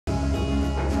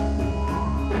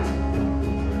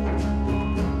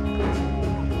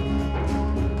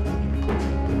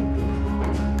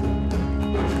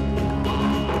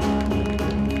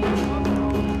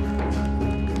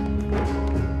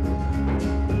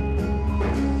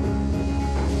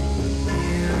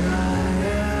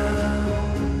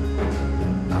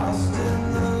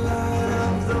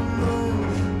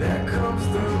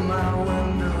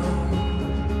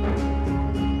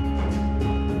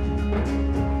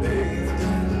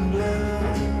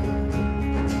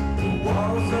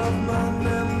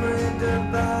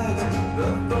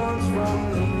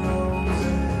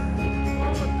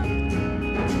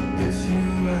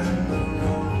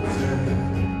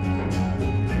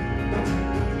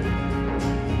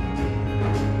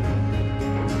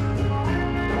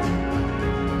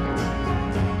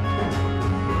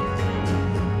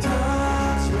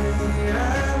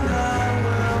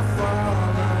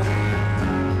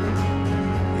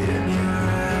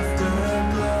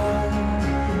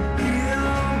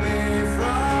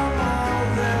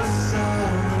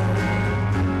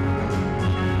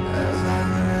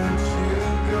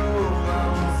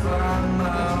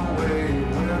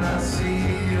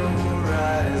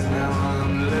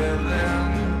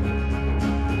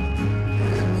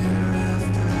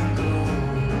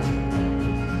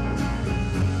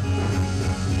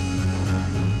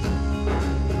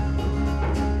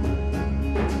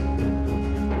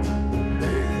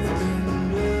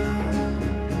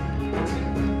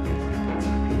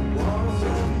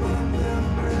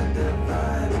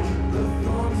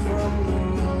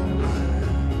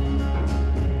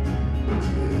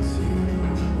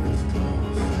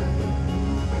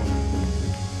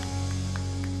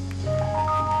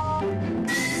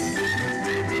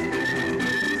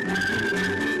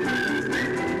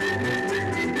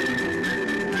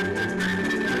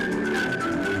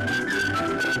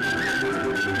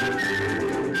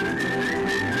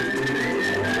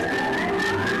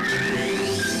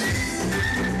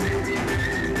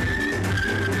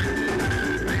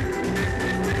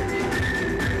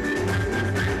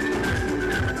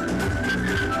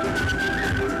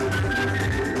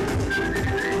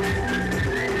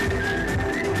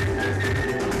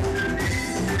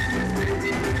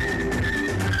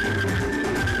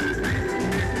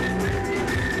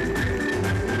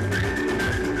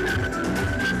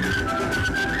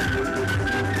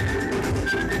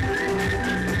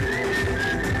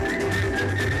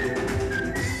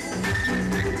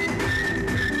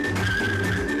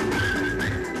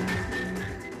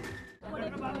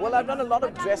Well, I've done a lot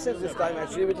of dresses this time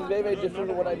actually, which is very, very different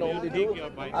from what I normally do.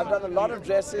 I've done a lot of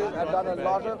dresses. I've done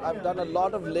a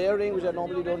lot of layering, which I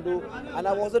normally don't do, and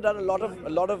I've also done a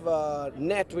lot of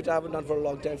net, which I haven't done for a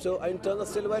long time. So in terms of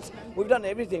silhouettes, we've done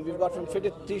everything. We've got from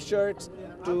fitted T-shirts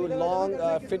to long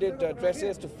fitted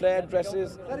dresses, to flared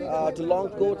dresses, to long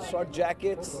coats, short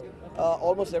jackets,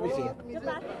 almost everything.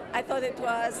 I thought it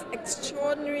was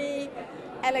extraordinary,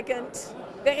 elegant,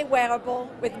 very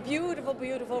wearable, with beautiful,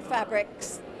 beautiful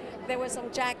fabrics. There were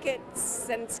some jackets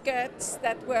and skirts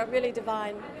that were really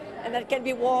divine and that can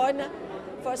be worn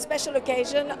for a special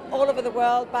occasion all over the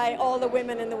world by all the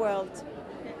women in the world.